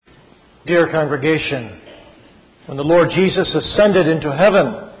Dear congregation, when the Lord Jesus ascended into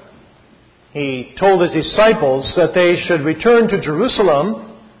heaven, He told His disciples that they should return to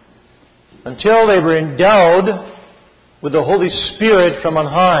Jerusalem until they were endowed with the Holy Spirit from on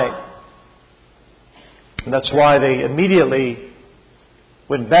high. And that's why they immediately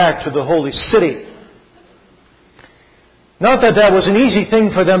went back to the holy city. Not that that was an easy thing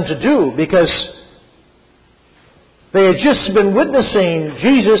for them to do, because they had just been witnessing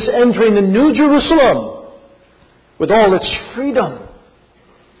Jesus entering the New Jerusalem with all its freedom.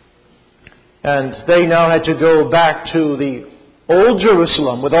 And they now had to go back to the Old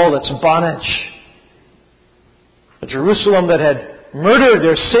Jerusalem with all its bondage. A Jerusalem that had murdered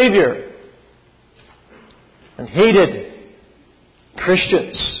their Savior and hated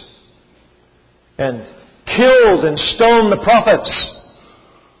Christians and killed and stoned the prophets.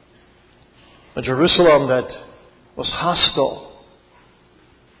 A Jerusalem that was hostile.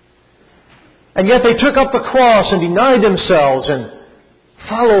 And yet they took up the cross and denied themselves and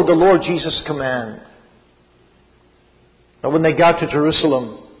followed the Lord Jesus' command. But when they got to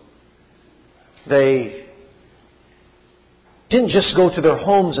Jerusalem, they didn't just go to their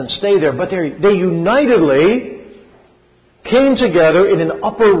homes and stay there, but they unitedly came together in an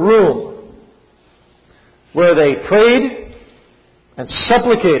upper room where they prayed and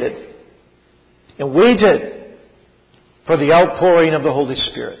supplicated and waited for the outpouring of the Holy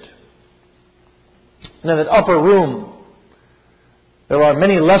Spirit. And in that upper room, there are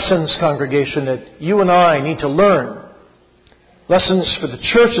many lessons, congregation, that you and I need to learn. Lessons for the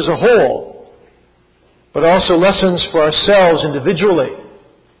church as a whole, but also lessons for ourselves individually.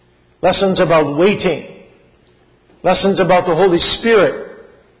 Lessons about waiting. Lessons about the Holy Spirit.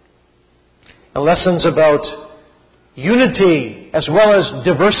 And lessons about unity as well as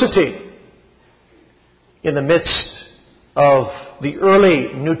diversity in the midst of the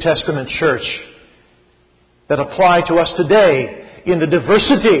early New Testament church that apply to us today in the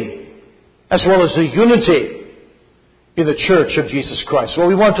diversity as well as the unity in the church of Jesus Christ. Well,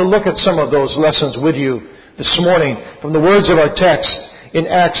 we want to look at some of those lessons with you this morning from the words of our text in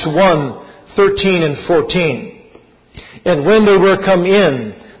Acts 1:13 and 14. And when they were come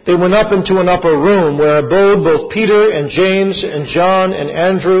in, they went up into an upper room where abode both Peter and James and John and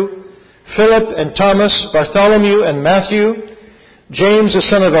Andrew, Philip and Thomas, Bartholomew and Matthew, James the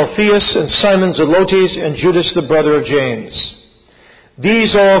son of Alphaeus and Simon Zelotes and Judas the brother of James.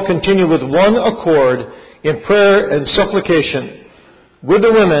 These all continue with one accord in prayer and supplication with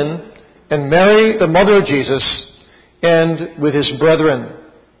the women and Mary the mother of Jesus and with his brethren.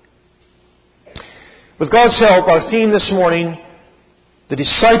 With God's help, our theme this morning, the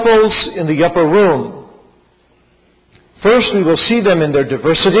disciples in the upper room. First, we will see them in their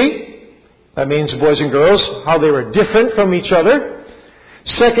diversity. That means, boys and girls, how they were different from each other.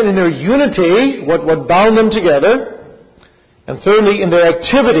 Second, in their unity, what bound them together. And thirdly, in their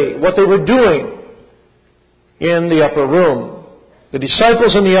activity, what they were doing in the upper room. The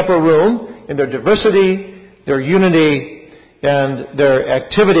disciples in the upper room, in their diversity, their unity, and their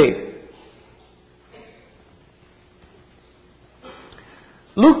activity.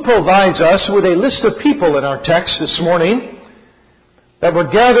 Luke provides us with a list of people in our text this morning that were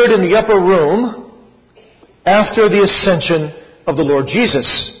gathered in the upper room after the ascension of the Lord Jesus.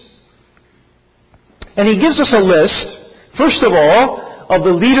 And he gives us a list, first of all, of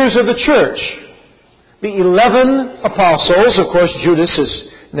the leaders of the church. The 11 apostles. Of course, Judas is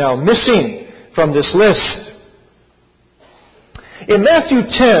now missing from this list. In Matthew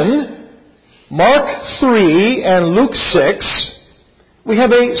 10, Mark 3, and Luke 6, we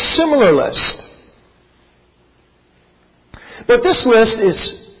have a similar list. But this list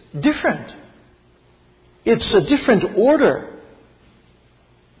is different. It's a different order.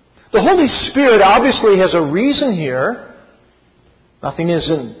 The Holy Spirit obviously has a reason here. Nothing is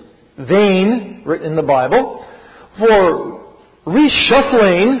in vain written in the Bible for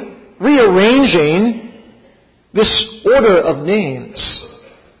reshuffling, rearranging this order of names.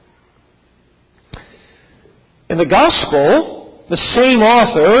 In the Gospel, the same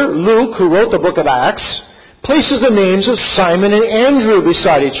author, Luke, who wrote the book of Acts, places the names of Simon and Andrew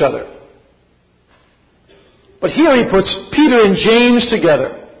beside each other. But here he puts Peter and James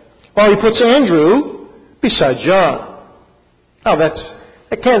together, while he puts Andrew beside John. Now that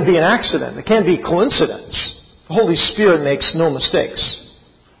can't be an accident. It can't be coincidence. The Holy Spirit makes no mistakes.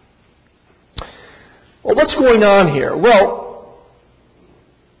 Well, what's going on here? Well,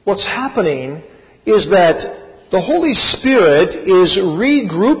 what's happening is that the Holy Spirit is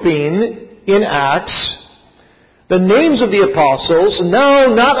regrouping in Acts the names of the apostles,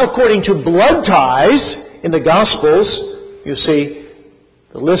 now not according to blood ties in the Gospels. You see,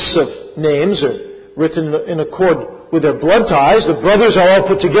 The lists of names are written in accord with their blood ties. The brothers are all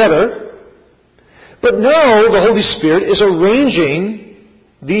put together. But now the Holy Spirit is arranging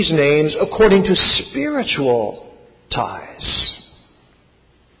these names according to spiritual ties.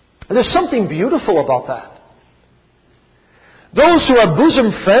 And there's something beautiful about that. Those who are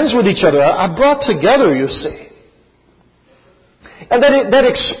bosom friends with each other are brought together, you see. And that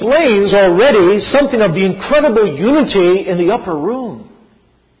explains already something of the incredible unity in the upper room.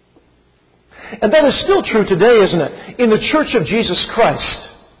 And that is still true today, isn't it? In the Church of Jesus Christ.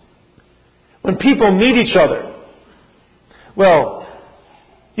 When people meet each other, well,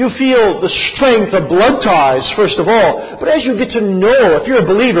 you feel the strength of blood ties, first of all. But as you get to know, if you're a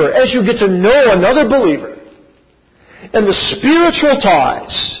believer, as you get to know another believer, and the spiritual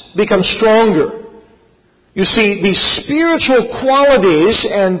ties become stronger, you see, these spiritual qualities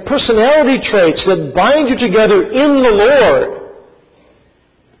and personality traits that bind you together in the Lord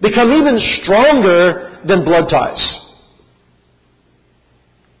become even stronger than blood ties.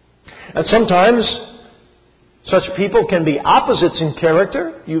 And sometimes such people can be opposites in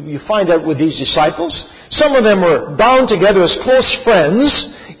character. You find that with these disciples. Some of them were bound together as close friends,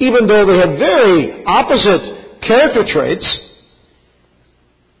 even though they had very opposite character traits.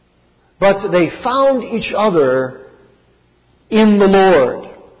 But they found each other in the Lord.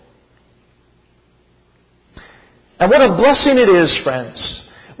 And what a blessing it is, friends,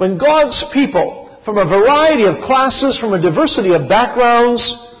 when God's people, from a variety of classes, from a diversity of backgrounds,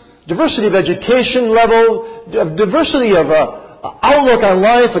 diversity of education level, a diversity of outlook on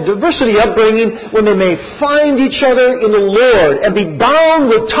life, a diversity of upbringing, when they may find each other in the Lord and be bound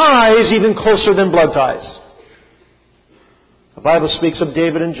with ties even closer than blood ties. The Bible speaks of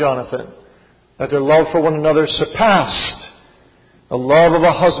David and Jonathan, that their love for one another surpassed the love of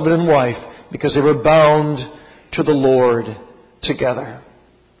a husband and wife because they were bound to the Lord together.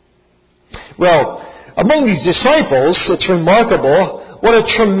 Well, among these disciples, it's remarkable what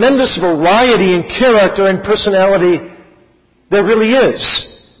a tremendous variety in character and personality there really is.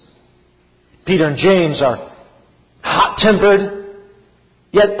 Peter and James are hot-tempered,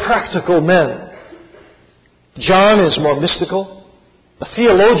 yet practical men. John is more mystical, the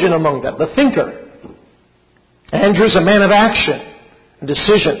theologian among them, the thinker. Andrew's a man of action and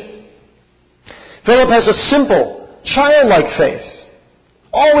decision. Philip has a simple, childlike faith,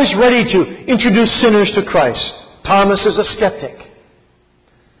 always ready to introduce sinners to Christ. Thomas is a skeptic,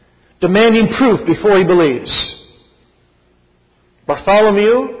 demanding proof before he believes.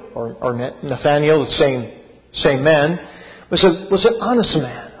 Bartholomew, or Nathaniel, the same man, was an honest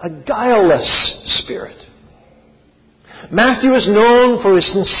man, a guileless spirit. Matthew is known for his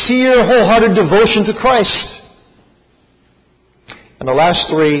sincere, wholehearted devotion to Christ. And the last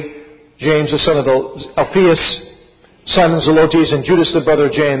three, James, the son of Alphaeus, Simon Zelotes, and Judas, the brother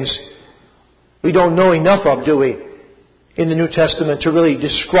of James, we don't know enough of, do we, in the New Testament to really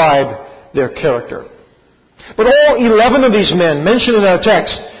describe their character. But all 11 of these men mentioned in our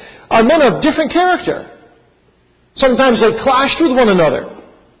text are men of different character. Sometimes they clashed with one another.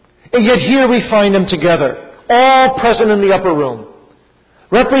 And yet here we find them together, all present in the upper room,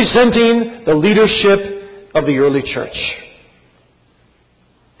 representing the leadership of the early church.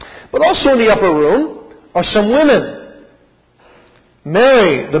 But also in the upper room are some women.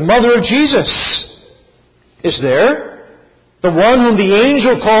 Mary, the mother of Jesus, is there. The one whom the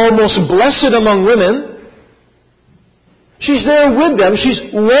angel called most blessed among women. She's there with them. She's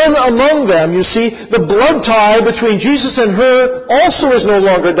one among them. You see, the blood tie between Jesus and her also is no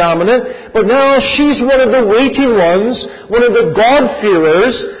longer dominant, but now she's one of the waiting ones, one of the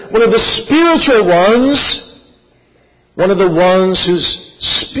God-fearers, one of the spiritual ones, one of the ones whose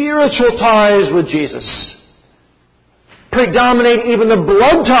spiritual ties with Jesus predominate even the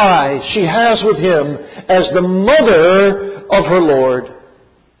blood ties she has with Him as the mother of her Lord.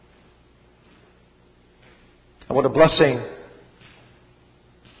 And what a blessing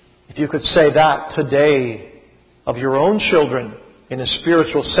if you could say that today of your own children in a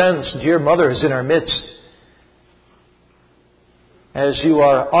spiritual sense. Dear Mother is in our midst. As you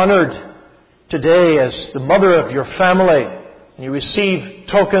are honored today as the mother of your family, and you receive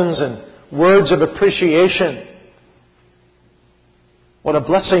tokens and words of appreciation, what a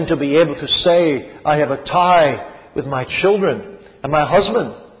blessing to be able to say, I have a tie with my children and my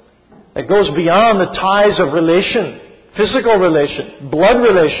husband. It goes beyond the ties of relation, physical relation, blood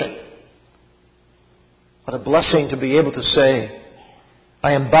relation. What a blessing to be able to say,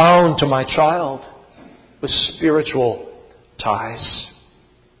 I am bound to my child with spiritual ties.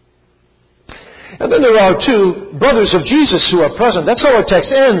 And then there are two brothers of Jesus who are present. That's how our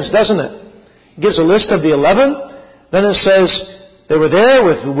text ends, doesn't it? It gives a list of the 11. Then it says They were there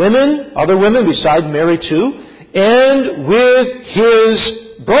with women, other women besides Mary too, and with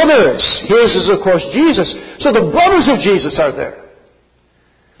His brothers. His is, of course, Jesus. So the brothers of Jesus are there.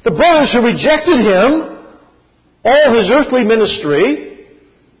 The brothers who rejected Him, all His earthly ministry,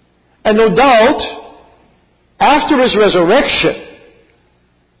 and no doubt, after His resurrection,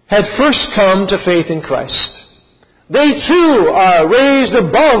 had first come to faith in Christ. They too are raised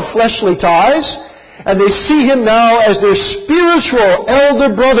above fleshly ties, and they see Him now as their spiritual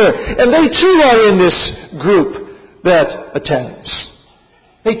elder brother. And they too are in this group that attends.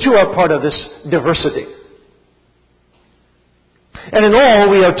 They too are part of this diversity. And in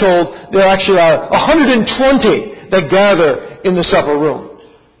all, we are told, there actually are 120 that gather in this upper room.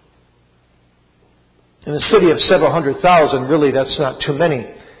 In a city of several hundred thousand, really that's not too many.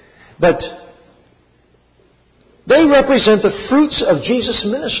 But they represent the fruits of Jesus'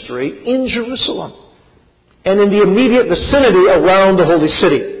 ministry in Jerusalem and in the immediate vicinity around the holy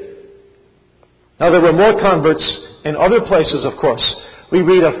city. Now, there were more converts in other places, of course. We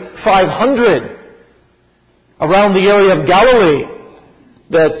read of 500 around the area of Galilee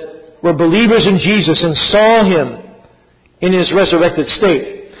that were believers in Jesus and saw Him in His resurrected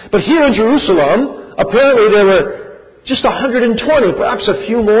state. But here in Jerusalem, apparently there were just 120, perhaps a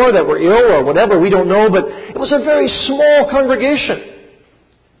few more that were ill or whatever, we don't know, but it was a very small congregation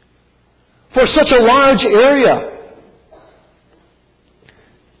for such a large area.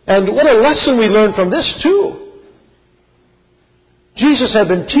 And what a lesson we learn from this too. Jesus had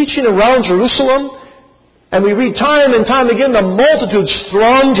been teaching around Jerusalem, and we read time and time again the multitudes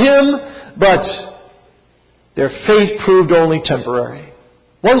thronged Him, but their faith proved only temporary.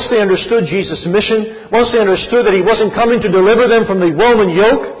 Once they understood Jesus' mission, once they understood that He wasn't coming to deliver them from the Roman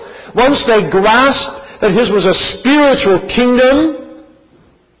yoke, once they grasped that His was a spiritual kingdom,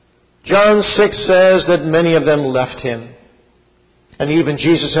 John 6 says that many of them left Him. And even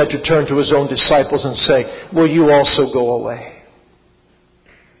Jesus had to turn to His own disciples and say, "Will you also go away?"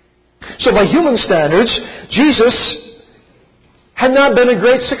 So by human standards, Jesus had not been a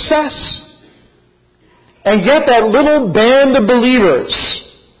great success. And yet that little band of believers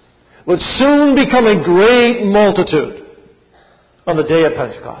would soon become a great multitude on the day of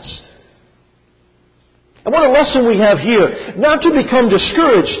Pentecost. And what a lesson we have here. Not to become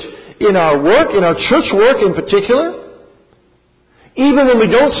discouraged in our work, in our church work in particular. Even when we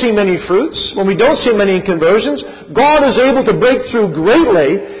don't see many fruits, when we don't see many conversions, God is able to break through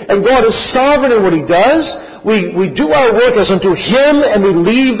greatly, and God is sovereign in what He does. We do our work as unto Him, and we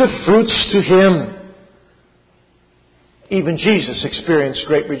leave the fruits to Him. Even Jesus experienced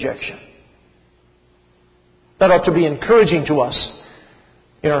great rejection. That ought to be encouraging to us.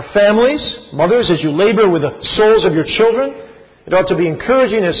 In our families, mothers, as you labor with the souls of your children, it ought to be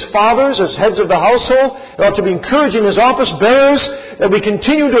encouraging as fathers, as heads of the household. It ought to be encouraging as office bearers that we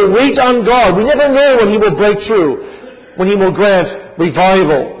continue to wait on God. We never know when He will break through, when He will grant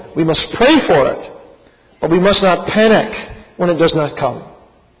revival. We must pray for it, but we must not panic when it does not come.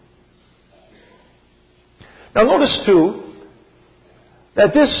 Now notice too,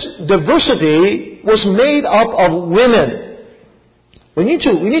 that this diversity was made up of women. We need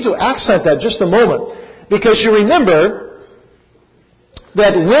to accent that just a moment, because you remember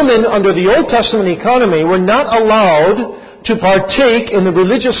that women under the Old Testament economy were not allowed to partake in the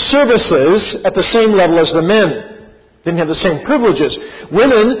religious services at the same level as the men. Didn't have the same privileges.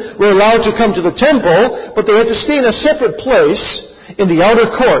 Women were allowed to come to the temple, but they had to stay in a separate place in the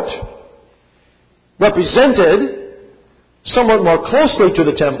outer court, represented somewhat more closely to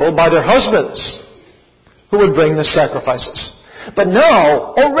the temple by their husbands, who would bring the sacrifices. But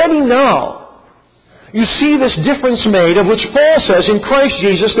now, already now, you see this difference made, of which Paul says, in Christ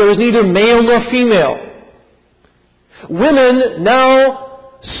Jesus there is neither male nor female. Women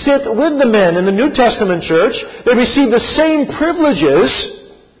now sit with the men in the New Testament church. They receive the same privileges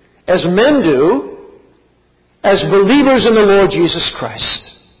as men do, as believers in the Lord Jesus Christ.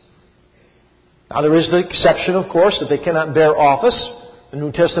 Now there is the exception, of course, that they cannot bear office. The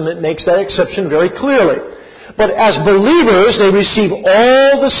New Testament makes that exception very clearly. But as believers, they receive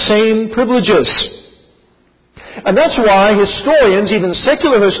all the same privileges. And that's why historians, even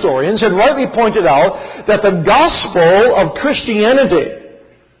secular historians, had rightly pointed out that the gospel of Christianity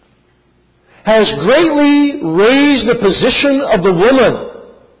has greatly raised the position of the woman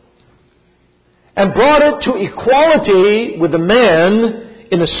and brought it to equality with the man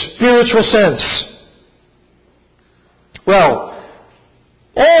in a spiritual sense. Well,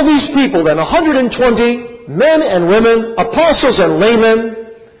 all these people then, 120 men and women, apostles and laymen,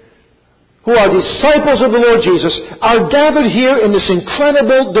 who are disciples of the Lord Jesus, are gathered here in this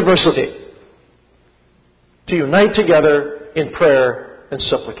incredible diversity to unite together in prayer and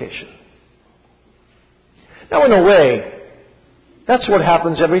supplication. Now, in a way, that's what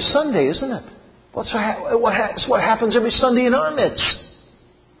happens every Sunday, isn't it? It's what happens every Sunday in our midst.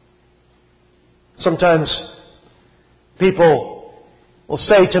 Sometimes people will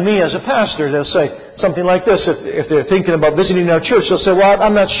say to me as a pastor, they'll say something like this. If they're thinking about visiting our church, they'll say, well,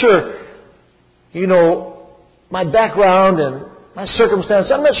 I'm not sure, my background and my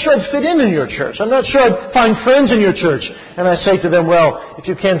circumstance, I'm not sure I'd fit in your church. I'm not sure I'd find friends in your church. And I say to them, well, if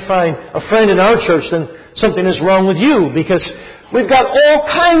you can't find a friend in our church, then something is wrong with you, because we've got all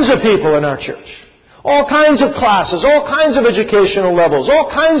kinds of people in our church. All kinds of classes, all kinds of educational levels,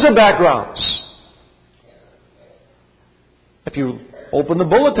 all kinds of backgrounds. If you open the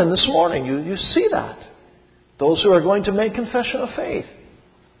bulletin this morning, you see that. Those who are going to make confession of faith.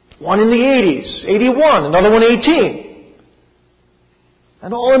 One in the 80s, 81, another one 18.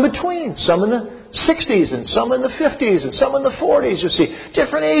 And all in between. Some in the 60s and some in the 50s and some in the 40s, you see.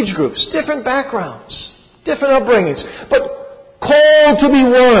 Different age groups, different backgrounds, different upbringings. But called to be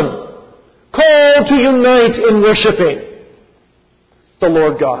one. Called to unite in worshiping the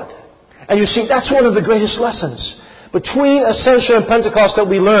Lord God. And you see, that's one of the greatest lessons between Ascension and Pentecost that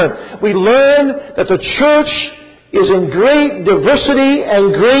we learn. We learn that the church is in great diversity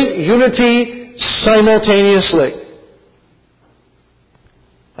and great unity simultaneously.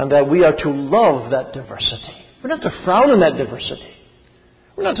 And that we are to love that diversity. We're not to frown on that diversity.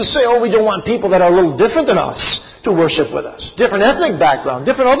 We're not to say, we don't want people that are a little different than us to worship with us. Different ethnic background,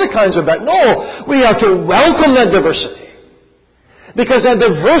 different other kinds of background. No, we are to welcome that diversity. Because that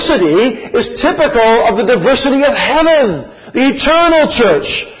diversity is typical of the diversity of heaven, the eternal church,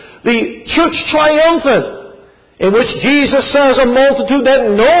 the church triumphant, in which Jesus says a multitude that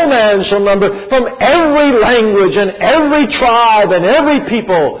no man shall number, from every language and every tribe and every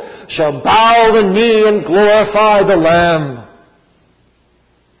people shall bow the knee and glorify the Lamb.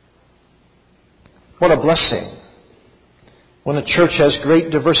 What a blessing when a church has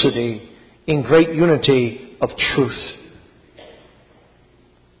great diversity in great unity of truth.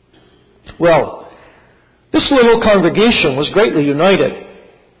 Well, this little congregation was greatly united.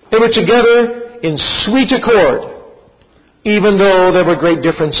 They were together in sweet accord, even though there were great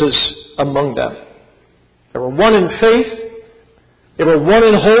differences among them. They were one in faith. They were one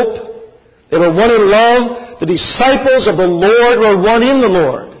in hope. They were one in love. The disciples of the Lord were one in the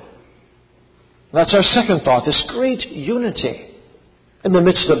Lord. That's our second thought, this great unity in the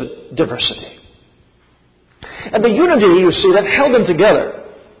midst of diversity. And the unity, you see, that held them together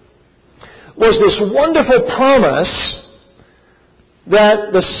was this wonderful promise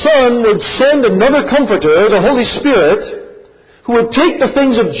that the Son would send another Comforter, the Holy Spirit, who would take the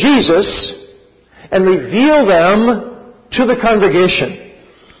things of Jesus and reveal them to the congregation,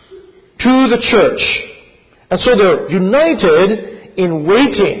 to the church. And so they're united in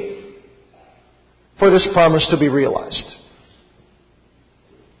waiting for this promise to be realized.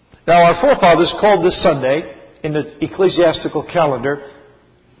 Now, our forefathers called this Sunday, in the ecclesiastical calendar,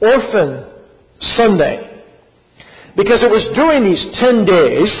 Orphan Sunday. Because it was during these 10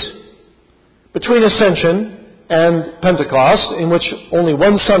 days between Ascension and Pentecost, in which only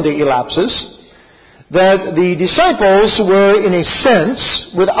one Sunday elapses, that the disciples were, in a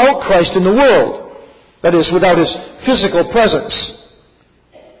sense, without Christ in the world. That is, without His physical presence.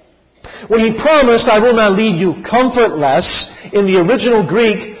 When He promised, I will not leave you comfortless, in the original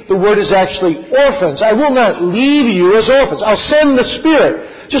Greek, the word is actually orphans. I will not leave you as orphans. I'll send the Spirit.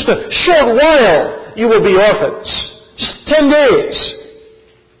 Just a short while, you will be orphans. Just 10 days.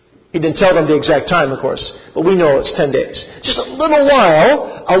 He didn't tell them the exact time, of course, but we know it's 10 days. Just a little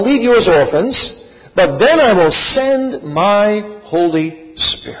while, I'll leave you as orphans, but then I will send my Holy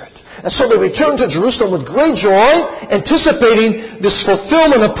Spirit. And so they returned to Jerusalem with great joy, anticipating this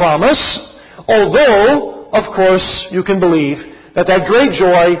fulfillment of promise, although, of course, you can believe that great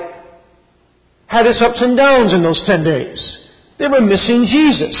joy had its ups and downs in those 10 days. They were missing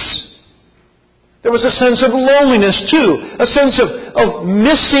Jesus. There was a sense of loneliness, too, a sense of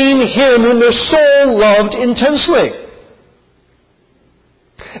missing Him whom their soul loved intensely.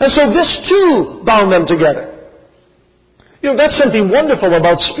 And so this, too, bound them together. That's something wonderful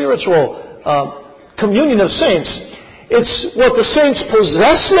about spiritual communion of saints. It's what the saints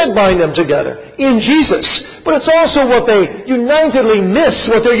possess that bind them together in Jesus. But it's also what they unitedly miss,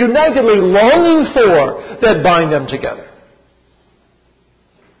 what they're unitedly longing for that bind them together.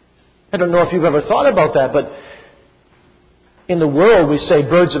 I don't know if you've ever thought about that, but in the world we say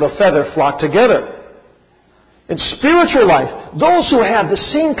birds of a feather flock together. In spiritual life, those who have the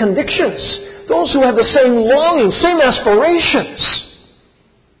same convictions, those who have the same longings, same aspirations,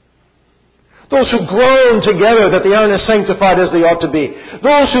 Those who groan together that they aren't as sanctified as they ought to be.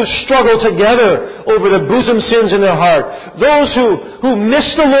 Those who struggle together over the bosom sins in their heart. Those who miss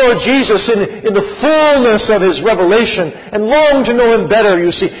the Lord Jesus in the fullness of His revelation and long to know Him better,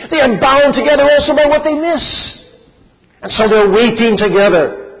 you see. They are bound together also by what they miss. And so they're waiting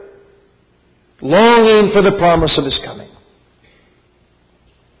together, longing for the promise of His coming.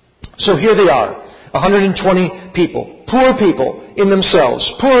 So here they are, 120 people, poor people in themselves,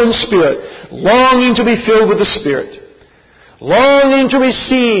 poor in spirit, longing to be filled with the Spirit, longing to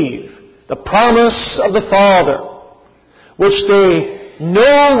receive the promise of the Father, which they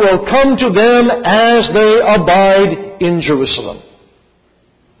know will come to them as they abide in Jerusalem.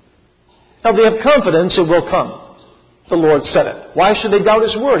 Now they have confidence it will come. The Lord said it. Why should they doubt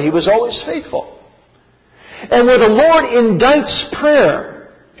His word? He was always faithful. And where the Lord indicts prayer,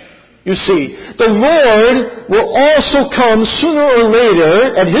 you see, the Lord will also come sooner or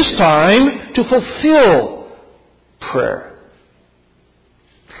later at His time to fulfill prayer.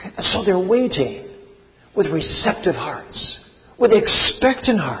 And so they're waiting with receptive hearts, with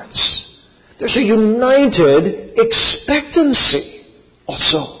expectant hearts. There's a united expectancy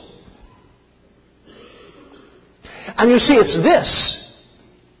also. And you see, it's this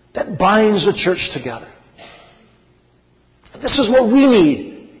that binds the church together. This is what we need.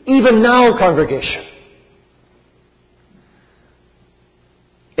 Even now, congregation.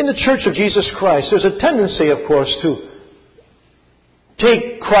 In the Church of Jesus Christ, there's a tendency, of course, to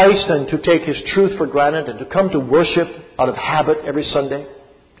take Christ and to take His truth for granted and to come to worship out of habit every Sunday,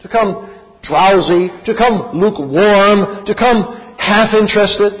 to come drowsy, to come lukewarm, to come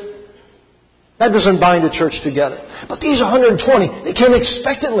half-interested. That doesn't bind the church together. But these 120, they came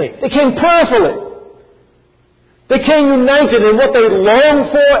expectantly. They came prayerfully. They came united in what they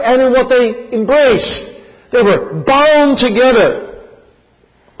longed for and in what they embraced. They were bound together,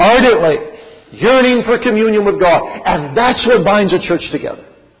 ardently, yearning for communion with God. And that's what binds a church together.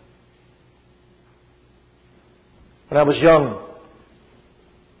 When I was young,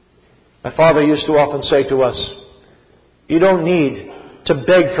 my father used to often say to us, you don't need to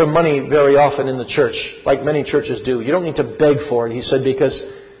beg for money very often in the church, like many churches do. You don't need to beg for it, he said, because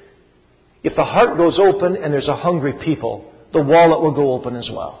if the heart goes open and there's a hungry people, the wallet will go open as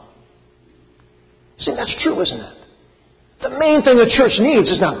well. See, that's true, isn't it? The main thing a church needs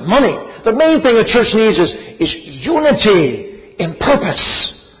is not money. The main thing a church needs is unity in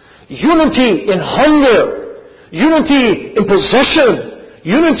purpose, unity in hunger, unity in possession,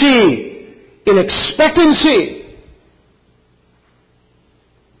 unity in expectancy.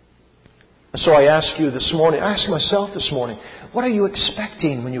 And so I ask you this morning, I ask myself this morning, what are you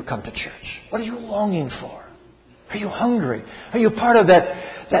expecting when you come to church? What are you longing for? Are you hungry? Are you part of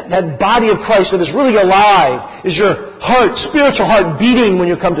that body of Christ that is really alive? Is your heart, spiritual heart, beating when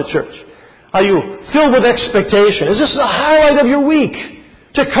you come to church? Are you filled with expectation? Is this the highlight of your week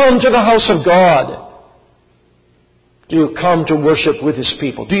to come to the house of God? Do you come to worship with His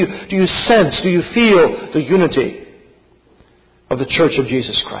people? Do you sense, do you feel the unity of the Church of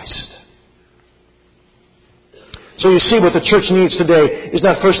Jesus Christ? So you see, what the church needs today is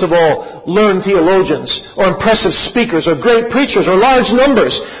not, first of all, learned theologians or impressive speakers or great preachers or large numbers.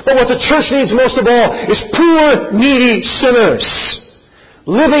 But what the church needs most of all is poor, needy sinners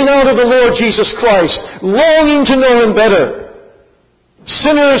living out of the Lord Jesus Christ, longing to know Him better.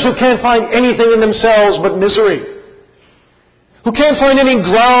 Sinners who can't find anything in themselves but misery, who can't find any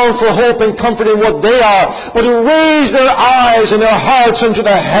ground for hope and comfort in what they are, but who raise their eyes and their hearts unto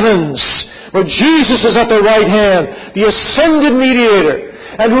the heavens, where Jesus is at the right hand, the ascended mediator,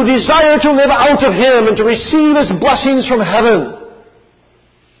 and who desire to live out of Him and to receive His blessings from heaven.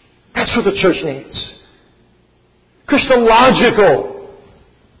 That's what the church needs. Christological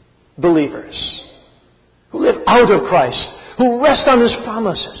believers who live out of Christ, who rest on His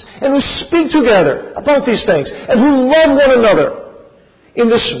promises, and who speak together about these things, and who love one another in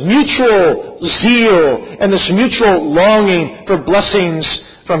this mutual zeal and this mutual longing for blessings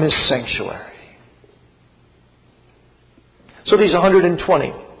from His sanctuary. So these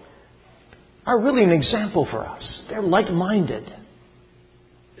 120 are really an example for us. They're like-minded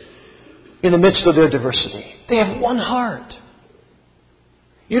in the midst of their diversity. They have one heart.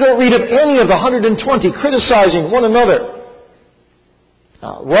 You don't read of any of the 120 criticizing one another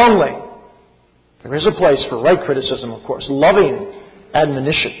wrongly. There is a place for right criticism, of course, loving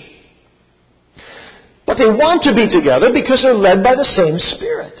admonition. But they want to be together because they're led by the same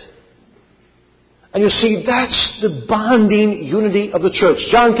Spirit. And you see, that's the bonding unity of the church.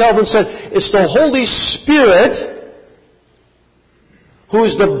 John Calvin said, it's the Holy Spirit who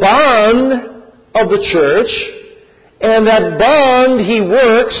is the bond of the church, And that bond He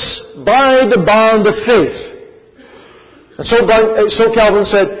works by the bond of faith. And so Calvin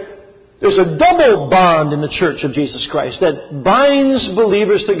said, there's a double bond in the Church of Jesus Christ that binds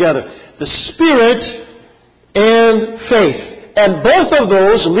believers together. The Spirit and faith. And both of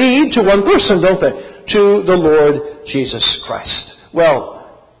those lead to one person, don't they? To the Lord Jesus Christ.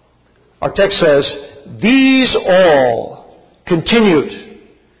 Well, our text says, these all continued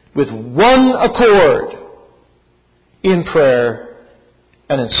with one accord in prayer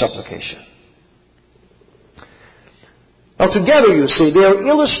and in supplication. Now together, you see, they are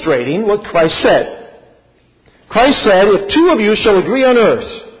illustrating what Christ said. Christ said, if two of you shall agree on earth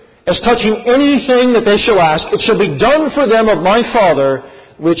as touching anything that they shall ask, it shall be done for them of my Father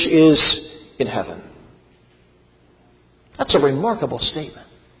which is in heaven. That's a remarkable statement.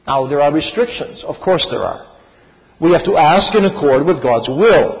 Now, there are restrictions. Of course there are. We have to ask in accord with God's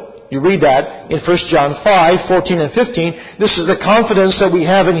will. You read that in 1 John 5, 14 and 15. This is the confidence that we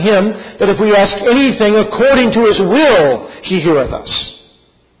have in Him, that if we ask anything according to His will, He heareth us.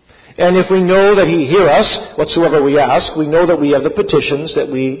 And if we know that He hear us, whatsoever we ask, we know that we have the petitions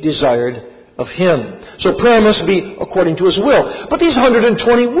that we desired of Him. So prayer must be according to His will. But these 120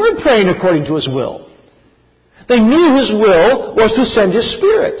 were praying according to His will. They knew His will was to send His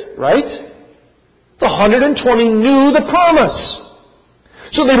Spirit, right? The 120 knew the promise.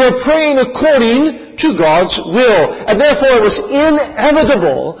 So they were praying according to God's will. And therefore it was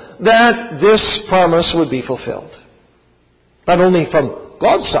inevitable that this promise would be fulfilled. Not only from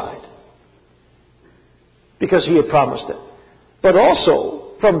God's side, because He had promised it, but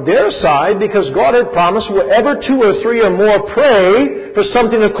also from their side, because God had promised wherever two or three or more pray for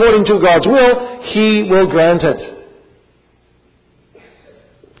something according to God's will, He will grant it.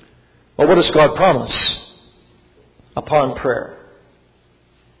 Well, what does God promise upon prayer?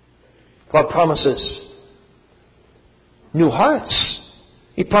 God promises new hearts.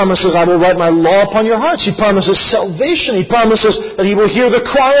 He promises, I will write my law upon your hearts. He promises salvation. He promises that He will hear the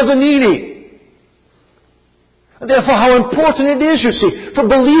cry of the needy. And therefore, how important it is, you see, for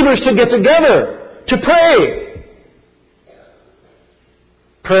believers to get together, to pray.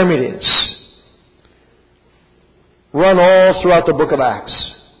 Prayer meetings run all throughout the book of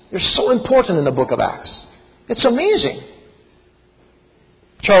Acts. They're so important in the book of Acts. It's amazing.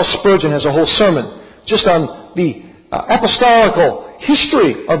 Charles Spurgeon has a whole sermon just on the apostolical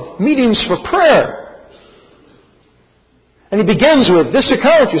history of meetings for prayer. And he begins with this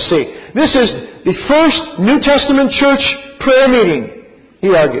account, you see. This is the first New Testament church prayer meeting,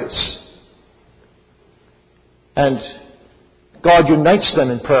 he argues. And God unites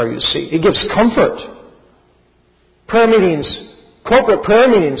them in prayer, you see. He gives comfort. Prayer meetings, corporate prayer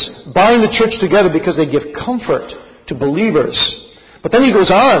meetings, bind the church together because they give comfort to believers. But then he goes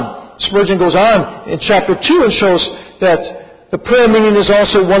on, Spurgeon goes on in chapter 2 and shows that the prayer meeting is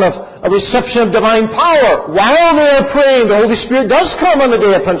also one of a reception of divine power. While they are praying, the Holy Spirit does come on the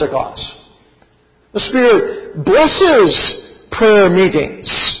day of Pentecost. The Spirit blesses prayer meetings.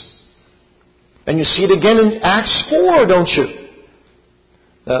 And you see it again in Acts 4, don't you?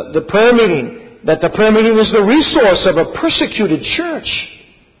 The prayer meeting, that the prayer meeting is the resource of a persecuted church.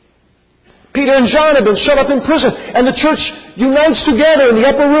 Peter and John have been shut up in prison, and the church unites together in the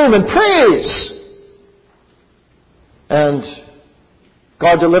upper room and prays. And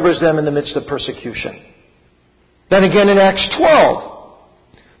God delivers them in the midst of persecution. Then again in Acts 12,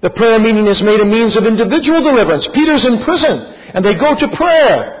 the prayer meeting is made a means of individual deliverance. Peter's in prison, and they go to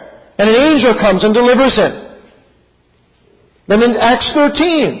prayer, and an angel comes and delivers him. Then in Acts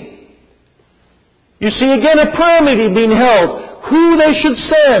 13, you see again a prayer meeting being held. Who they should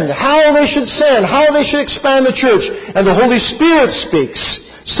send, how they should send, how they should expand the church. And the Holy Spirit speaks,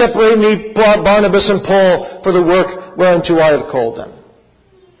 separate me, Barnabas and Paul, for the work whereunto I have called them.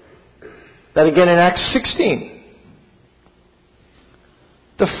 That again in Acts 16.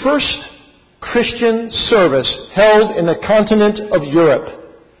 The first Christian service held in the continent of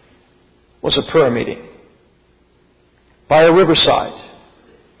Europe was a prayer meeting by a riverside.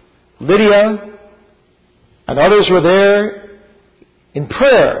 Lydia and others were there in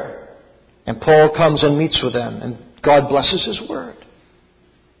prayer, and Paul comes and meets with them, and God blesses His Word.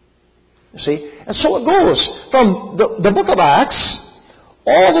 You see? And so it goes from the book of Acts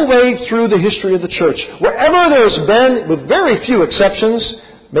all the way through the history of the church. Wherever there's been, with very few exceptions,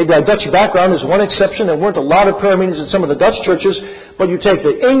 maybe our Dutch background is one exception. There weren't a lot of prayer meetings in some of the Dutch churches. But you take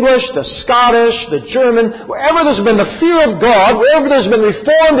the English, the Scottish, the German, wherever there's been the fear of God, wherever there's been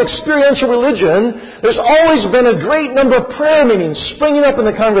Reformed experiential religion, there's always been a great number of prayer meetings springing up in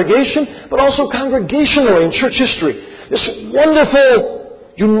the congregation, but also congregationally in church history. This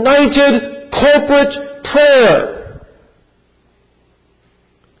wonderful, united, corporate prayer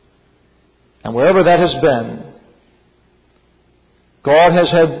And wherever that has been, God has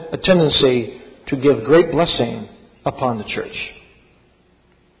had a tendency to give great blessing upon the church.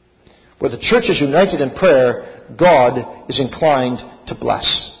 Where the church is united in prayer, God is inclined to bless.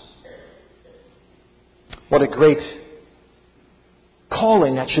 What a great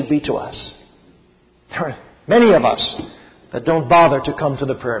calling that should be to us. There are many of us that don't bother to come to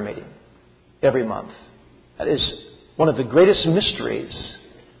the prayer meeting every month. That is one of the greatest mysteries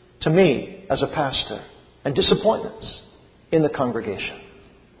to me as a pastor, and disappointments in the congregation.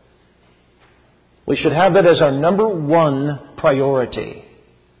 We should have that as our number one priority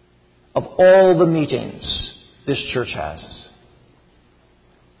of all the meetings this church has.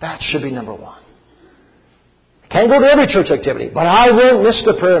 That should be number one. Can't go to every church activity, but I won't miss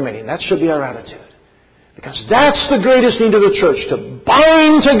the prayer meeting. That should be our attitude. Because that's the greatest need of the church, to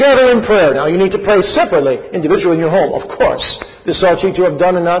bind together in prayer. Now, you need to pray separately, individually in your home, of course. This ought ye to have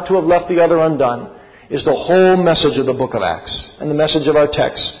done and not to have left the other undone, is the whole message of the book of Acts and the message of our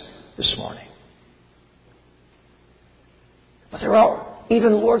text this morning. But there are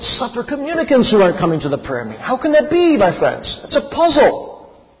even Lord's Supper communicants who aren't coming to the prayer meeting. How can that be, my friends? It's a puzzle.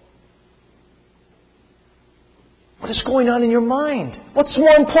 What is going on in your mind? What's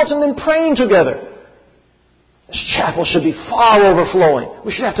more important than praying together? This chapel should be far overflowing.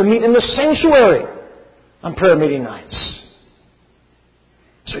 We should have to meet in the sanctuary on prayer meeting nights.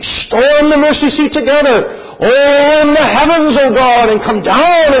 So we storm the mercy seat together. Open the heavens, O God, and come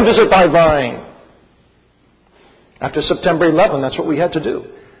down and visit thy vine. After September 11, that's what we had to do.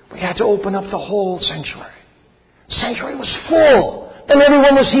 We had to open up the whole sanctuary. The sanctuary was full. Then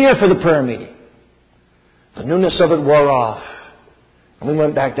everyone was here for the prayer meeting. The newness of it wore off. And we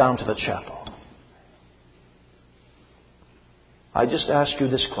went back down to the chapel. I just ask you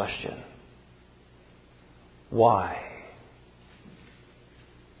this question. Why?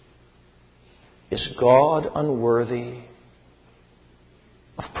 Is God unworthy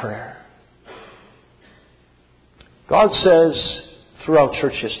of prayer? God says throughout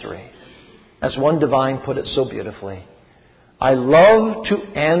church history, as one divine put it so beautifully, I love to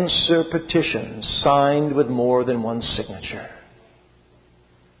answer petitions signed with more than one signature.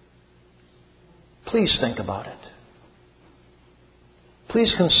 Please think about it.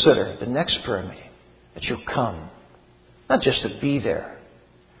 Please consider the next prayer meeting that you come, not just to be there,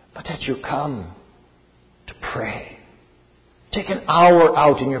 but that you come to pray. Take an hour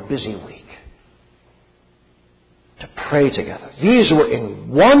out in your busy week to pray together. These were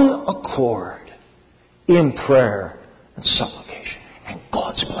in one accord in prayer and supplication. And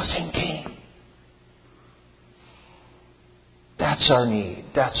God's blessing came. That's our need.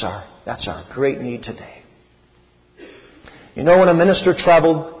 That's our great need today. You know, when a minister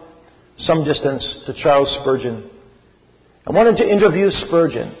traveled some distance to Charles Spurgeon, I wanted to interview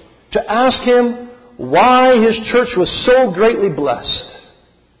Spurgeon to ask him why his church was so greatly blessed.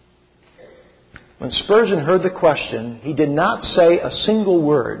 When Spurgeon heard the question, he did not say a single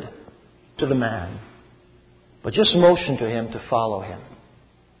word to the man, but just motioned to him to follow him.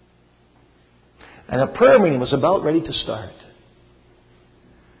 And a prayer meeting was about ready to start.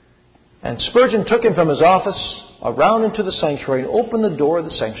 And Spurgeon took him from his office around into the sanctuary and opened the door of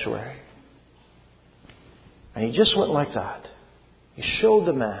the sanctuary. And he just went like that. He showed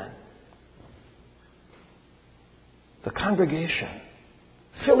the man, the congregation,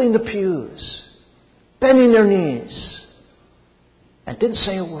 filling the pews, bending their knees, and didn't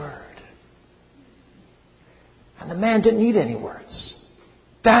say a word. And the man didn't need any words.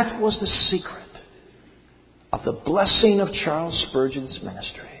 That was the secret of the blessing of Charles Spurgeon's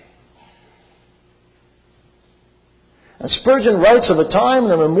ministry. And Spurgeon writes of a time when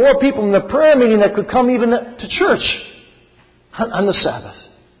there were more people in the prayer meeting that could come even to church on the Sabbath.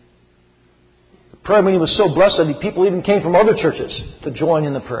 The prayer meeting was so blessed that people even came from other churches to join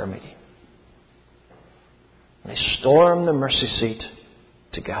in the prayer meeting. And they stormed the mercy seat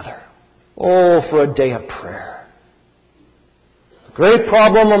together. Oh, for a day of prayer. The great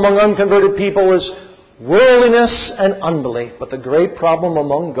problem among unconverted people is worldliness and unbelief. But the great problem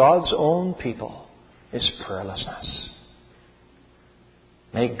among God's own people is prayerlessness.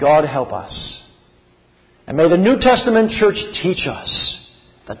 May God help us. And may the New Testament church teach us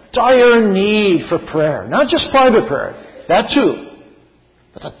the dire need for prayer. Not just private prayer, that too.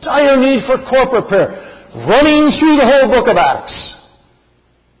 But the dire need for corporate prayer, running through the whole book of Acts.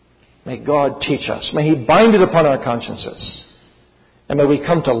 May God teach us. May He bind it upon our consciences. And may we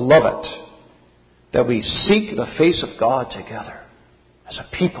come to love it, that we seek the face of God together as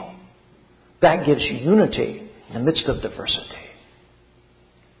a people. That gives unity in the midst of diversity.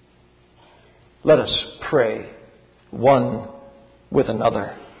 Let us pray one with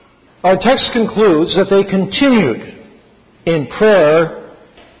another. our text concludes that they continued in prayer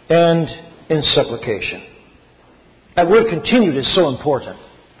and in supplication. That word continued is so important.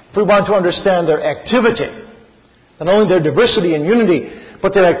 If we want to understand their activity, not only their diversity and unity,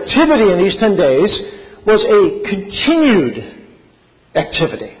 but their activity in these 10 days was a continued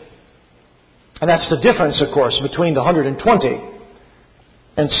activity. And that's the difference, of course, between the 120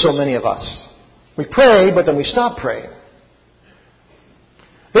 and so many of us. We pray, but then we stop praying.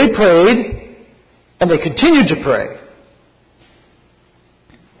 They prayed, and they continued to pray.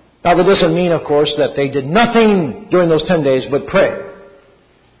 Now, that doesn't mean, of course, that they did nothing during those 10 days but pray.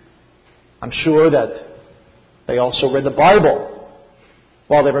 I'm sure that they also read the Bible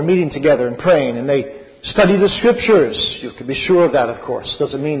while they were meeting together and praying, and they studied the Scriptures. You can be sure of that, of course.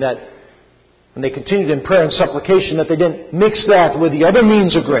 Doesn't mean that when they continued in prayer and supplication that they didn't mix that with the other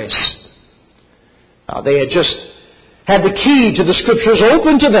means of grace. They had just had the key to the Scriptures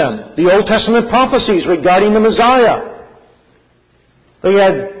open to them, the Old Testament prophecies regarding the Messiah. They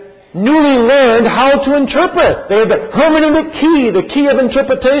had newly learned how to interpret. They had the hermeneutic key, the key of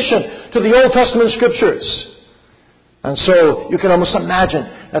interpretation to the Old Testament Scriptures. And so you can almost imagine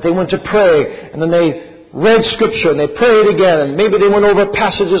that they went to pray, and then they read Scripture, and they prayed again, and maybe they went over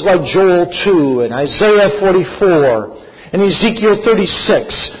passages like Joel 2 and Isaiah 44 and Ezekiel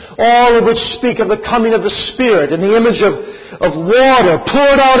 36, all of which speak of the coming of the Spirit and the image of water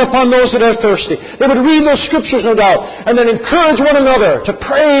poured out upon those that are thirsty. They would read those Scriptures, no doubt, and then encourage one another to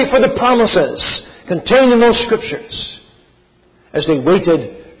pray for the promises contained in those Scriptures as they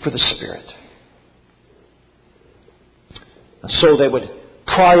waited for the Spirit. And so they would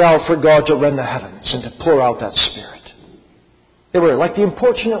cry out for God to rend the heavens and to pour out that Spirit. They were like the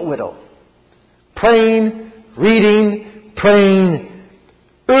importunate widow, praying, reading, praying,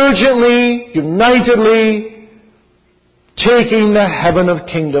 urgently, unitedly, taking the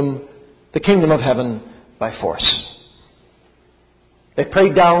kingdom of heaven by force. They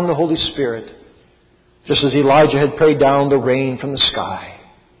prayed down the Holy Spirit, just as Elijah had prayed down the rain from the sky.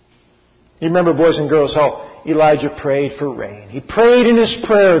 You remember, boys and girls, how Elijah prayed for rain. He prayed in his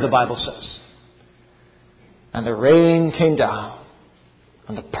prayer, the Bible says. And the rain came down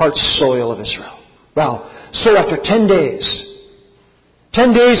on the parched soil of Israel. Well, so after 10 days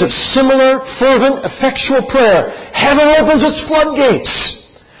of similar, fervent, effectual prayer, heaven opens its floodgates.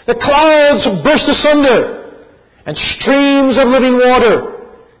 The clouds burst asunder, and streams of living water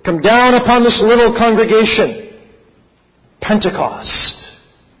come down upon this little congregation. Pentecost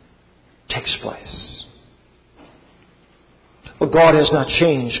takes place. But God has not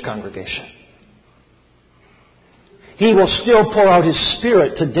changed, congregation. He will still pour out His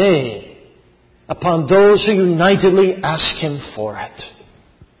Spirit today upon those who unitedly ask Him for it.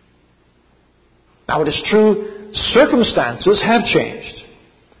 Now, it is true, circumstances have changed.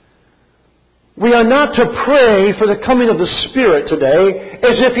 We are not to pray for the coming of the Spirit today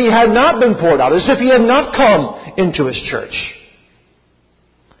as if He had not been poured out, as if He had not come into His church.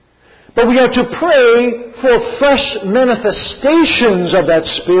 But we are to pray for fresh manifestations of that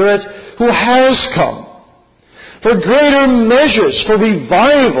Spirit who has come, for greater measures, for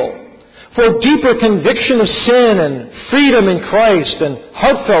revival, for deeper conviction of sin and freedom in Christ and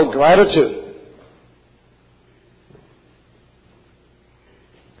heartfelt gratitude.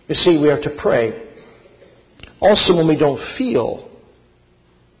 You see, we are to pray also when we don't feel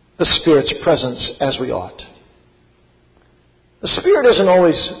the Spirit's presence as we ought. The Spirit isn't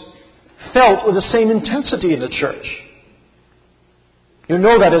always felt with the same intensity in the church. You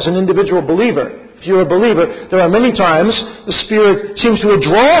know that as an individual believer. If you're a believer, there are many times the Spirit seems to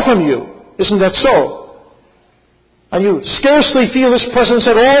withdraw from you. Isn't that so? And you scarcely feel His presence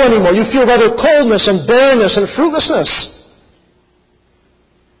at all anymore. You feel rather coldness and barrenness and fruitlessness.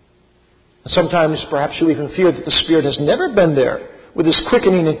 And sometimes perhaps you even fear that the Spirit has never been there with His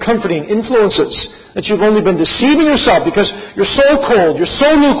quickening and comforting influences, that you've only been deceiving yourself because you're so cold, you're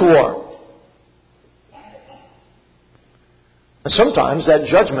so lukewarm. And sometimes that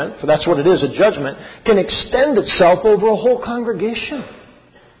judgment, for that's what it is, a judgment, can extend itself over a whole congregation.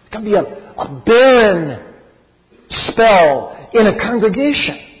 It can be a barren spell in a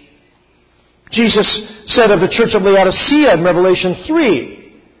congregation. Jesus said of the church of Laodicea in Revelation 3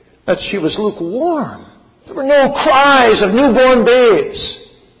 that she was lukewarm. There were no cries of newborn babes.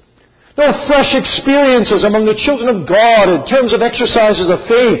 No fresh experiences among the children of God in terms of exercises of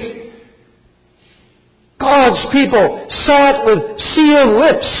faith. God's people sat with sealed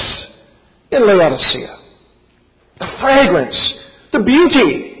lips in Laodicea. The fragrance, the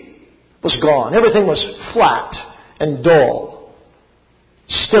beauty was gone. Everything was flat and dull,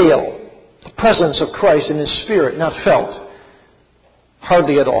 stale. The presence of Christ and His Spirit not felt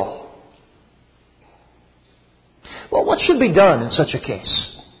hardly at all. Well, what should be done in such a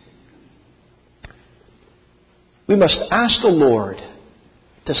case? We must ask the Lord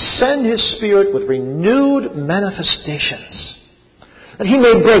to send His Spirit with renewed manifestations, that He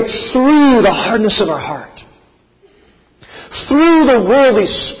may break through the hardness of our heart, through the worldly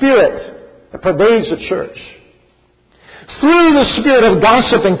spirit that pervades the church, through the spirit of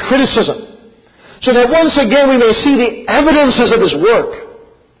gossip and criticism, so that once again we may see the evidences of His work,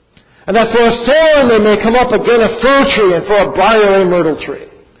 and that for a thorn there may come up again a fir tree, and for a briar a myrtle tree.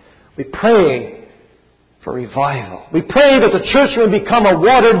 We pray for revival. We pray that the church may become a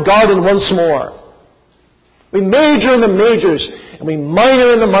watered garden once more. We major in the majors, and we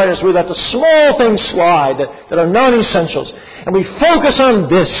minor in the minors. We let the small things slide that are non-essentials. And we focus on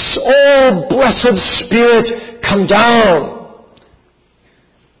this. Oh, blessed Spirit, come down.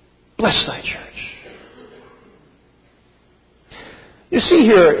 Bless Thy church. You see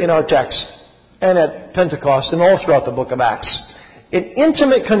here in our text, and at Pentecost, and all throughout the book of Acts, an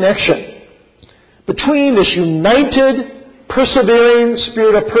intimate connection between this united, persevering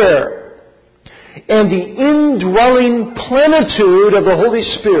spirit of prayer and the indwelling plenitude of the Holy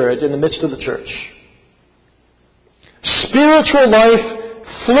Spirit in the midst of the church. Spiritual life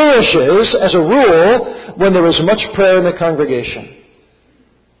flourishes, as a rule, when there is much prayer in the congregation.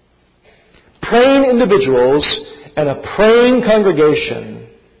 Praying individuals and a praying congregation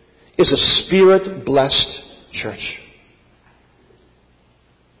is a Spirit-blessed church.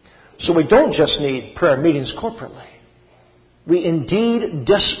 So we don't just need prayer meetings corporately. We indeed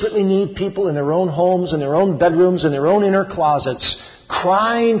desperately need people in their own homes, in their own bedrooms, in their own inner closets,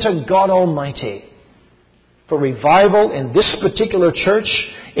 crying to God Almighty for revival in this particular church,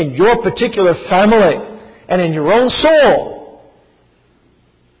 in your particular family, and in your own soul.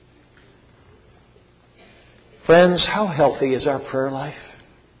 Friends, how healthy is our prayer life?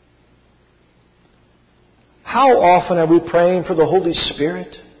 How often are we praying for the Holy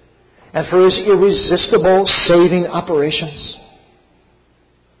Spirit and for His irresistible saving operations?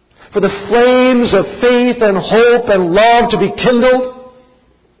 For the flames of faith and hope and love to be kindled?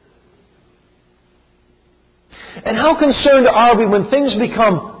 And how concerned are we when things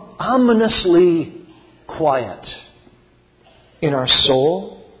become ominously quiet in our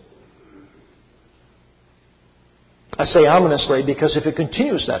soul? I say ominously because if it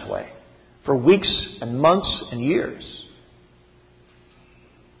continues that way for weeks and months and years,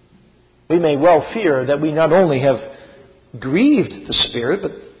 we may well fear that we not only have grieved the Spirit,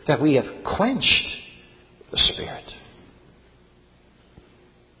 but that we have quenched the Spirit.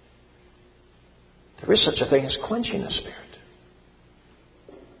 There is such a thing as quenching the Spirit.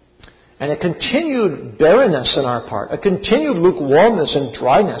 And a continued barrenness on our part, a continued lukewarmness and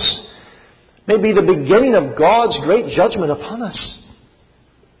dryness, may be the beginning of God's great judgment upon us.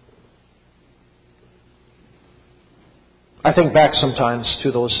 I think back sometimes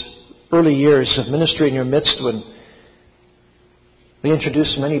to those early years of ministry in your midst when we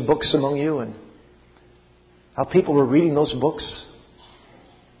introduced many books among you, and how people were reading those books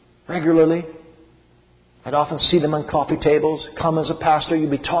regularly. I'd often see them on coffee tables. Come as a pastor, you'd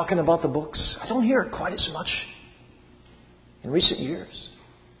be talking about the books. I don't hear it quite as much in recent years.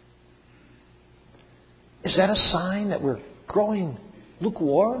 Is that a sign that we're growing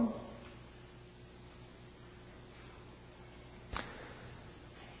lukewarm?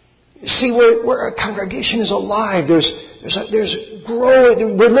 You see, where our congregation is alive, there's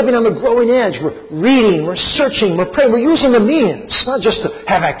growing. We're living on the growing edge. We're reading, we're searching, we're praying, we're using the means, not just to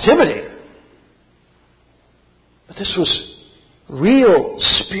have activity. But this was real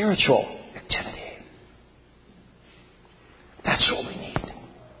spiritual activity. That's what we need.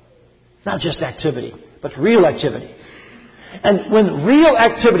 Not just activity, but real activity. And when real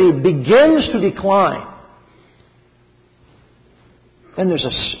activity begins to decline, then there's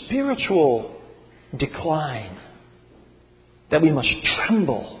a spiritual decline that we must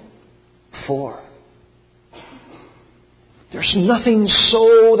tremble for. There's nothing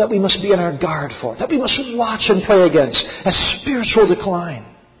so that we must be on our guard for, that we must watch and pray against, as spiritual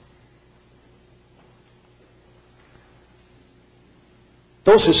decline.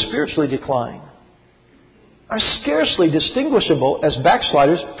 Those who spiritually decline are scarcely distinguishable as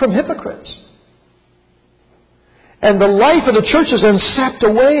backsliders from hypocrites. And the life of the church is then sapped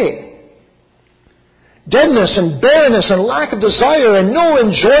away. Deadness and barrenness and lack of desire and no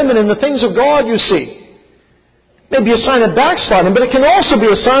enjoyment in the things of God, you see. May be a sign of backsliding, but it can also be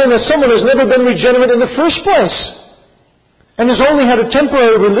a sign that someone has never been regenerate in the first place and has only had a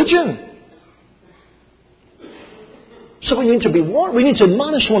temporary religion. So we need to be warned. We need to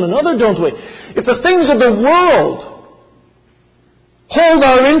admonish one another, don't we? If the things of the world hold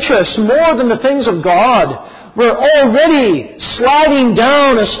our interest more than the things of God, we're already sliding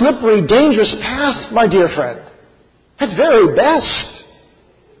down a slippery, dangerous path, my dear friend. At very best.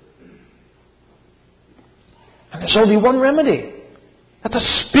 And there's only one remedy. That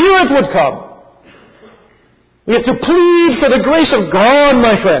the Spirit would come. We have to plead for the grace of God,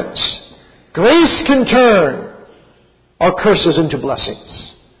 my friends. Grace can turn our curses into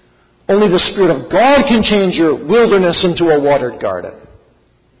blessings. Only the Spirit of God can change your wilderness into a watered garden.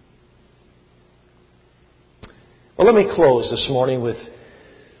 Well, let me close this morning with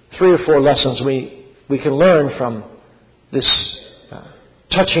 3 or 4 lessons we can learn from this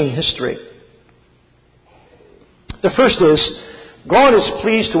touching history. The first is, God is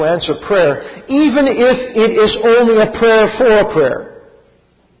pleased to answer prayer, even if it is only a prayer for a prayer.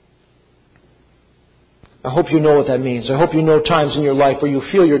 I hope you know what that means. I hope you know times in your life where you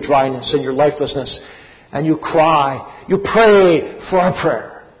feel your dryness and your lifelessness, and you cry, you pray for a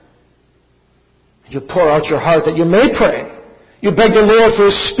prayer. You pour out your heart that you may pray. You beg the Lord for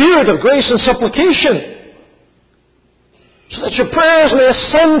His Spirit of grace and supplication, so that your prayers may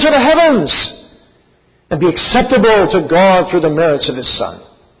ascend to the heavens and be acceptable to God through the merits of His Son.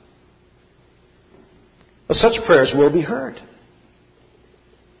 But such prayers will be heard.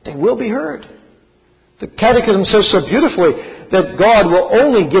 They will be heard. The Catechism says so beautifully that God will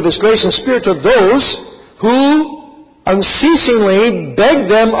only give His grace and Spirit to those who unceasingly beg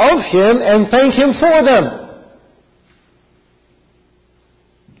them of Him and thank Him for them.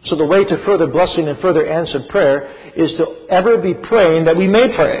 So the way to further blessing and further answered prayer is to ever be praying that we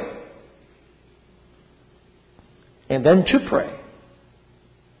may pray. And then to pray.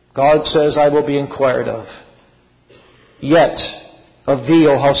 God says, I will be inquired of. Yet of thee,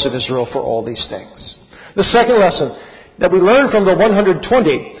 O house of Israel, for all these things. The second lesson that we learn from the 120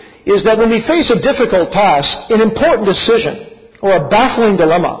 is that when we face a difficult task, an important decision, or a baffling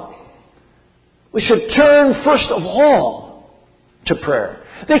dilemma, we should turn first of all to prayer.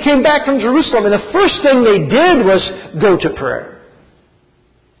 They came back from Jerusalem, and the first thing they did was go to prayer.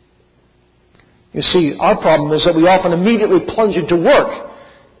 You see, our problem is that we often immediately plunge into work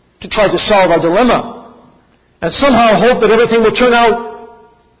to try to solve our dilemma, and somehow hope that everything will turn out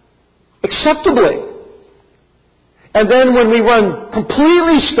acceptably. And then when we run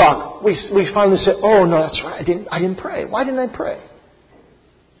completely stuck, we finally say, oh no, that's right, I didn't pray. Why didn't I pray?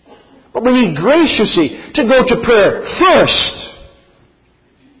 But we need grace, you see, to go to prayer first.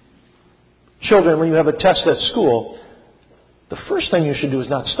 Children, when you have a test at school, the first thing you should do is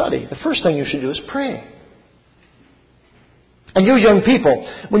not study. The first thing you should do is pray. And you young people,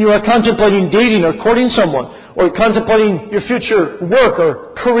 when you are contemplating dating or courting someone, or contemplating your future work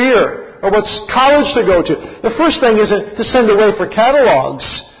or career, or what college to go to, the first thing isn't to send away for catalogs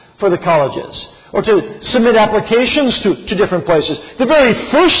for the colleges, or to submit applications to different places. The very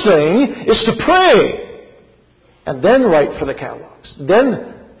first thing is to pray, and then write for the catalogs,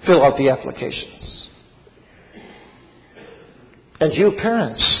 then fill out the applications. And you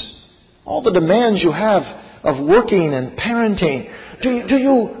parents, all the demands you have of working and parenting, do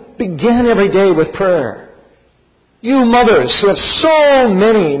you begin every day with prayer? You mothers who have so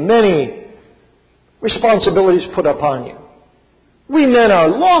many responsibilities put upon you. We men are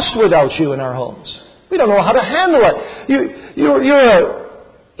lost without you in our homes. We don't know how to handle it.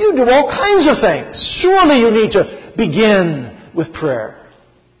 You do all kinds of things. Surely you need to begin with prayer.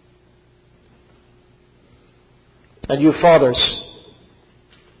 And you fathers,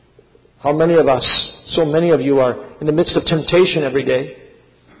 how many of us, so many of you are in the midst of temptation every day,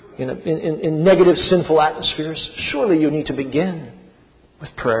 in negative, sinful atmospheres. Surely you need to begin with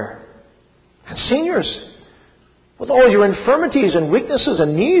prayer. And seniors, with all your infirmities and weaknesses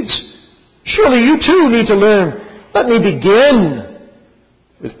and needs, surely you too need to learn, let me begin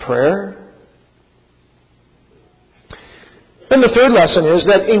with prayer. Then the third lesson is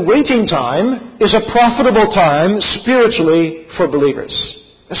that a waiting time is a profitable time spiritually for believers.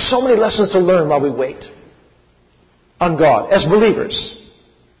 There's so many lessons to learn while we wait on God as believers.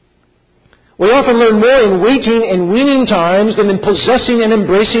 We often learn more in waiting and weaning times than in possessing and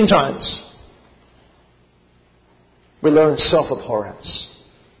embracing times. We learn self-abhorrence.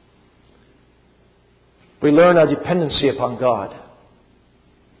 We learn our dependency upon God.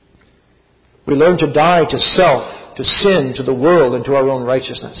 We learn to die to self, to sin, to the world, and to our own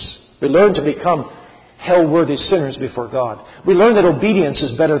righteousness. We learn to become hell-worthy sinners before God. We learn that obedience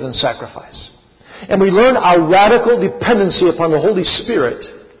is better than sacrifice. And we learn our radical dependency upon the Holy Spirit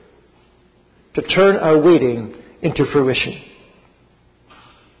to turn our waiting into fruition.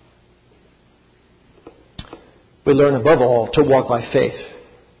 We learn above all to walk by faith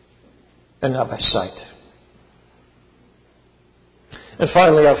and not by sight. And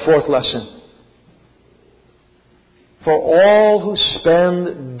finally, our fourth lesson for all who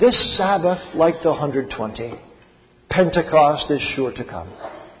spend this Sabbath like the 120. Pentecost is sure to come.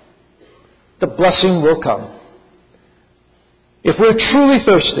 The blessing will come. If we're truly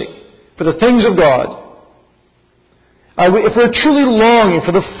thirsty for the things of God, if we're truly longing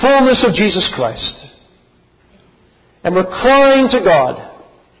for the fullness of Jesus Christ, and we're crying to God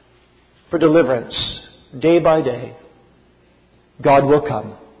for deliverance day by day, God will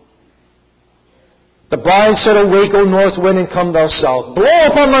come. The bride said, "Awake, O north wind, and come thou south. Blow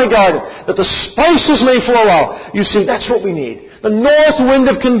upon my garden, that the spices may flow out." You see, that's what we need. The north wind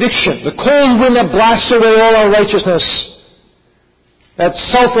of conviction, the cold wind that blasts away all our righteousness, that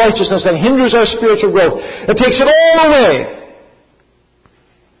self-righteousness that hinders our spiritual growth. It takes it all away.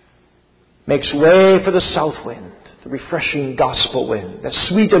 Makes way for the south wind, the refreshing gospel wind, that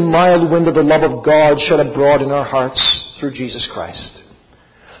sweet and mild wind of the love of God shed abroad in our hearts through Jesus Christ,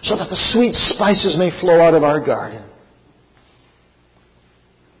 so that the sweet spices may flow out of our garden.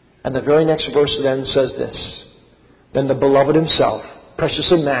 And the very next verse then says this: "Then the beloved himself,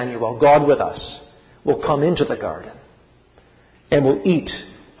 precious Emmanuel, God with us, will come into the garden and will eat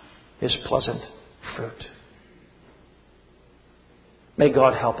his pleasant fruit." May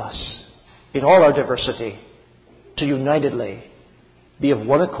God help us in all our diversity to unitedly be of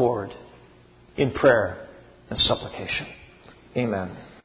one accord in prayer and supplication. Amen.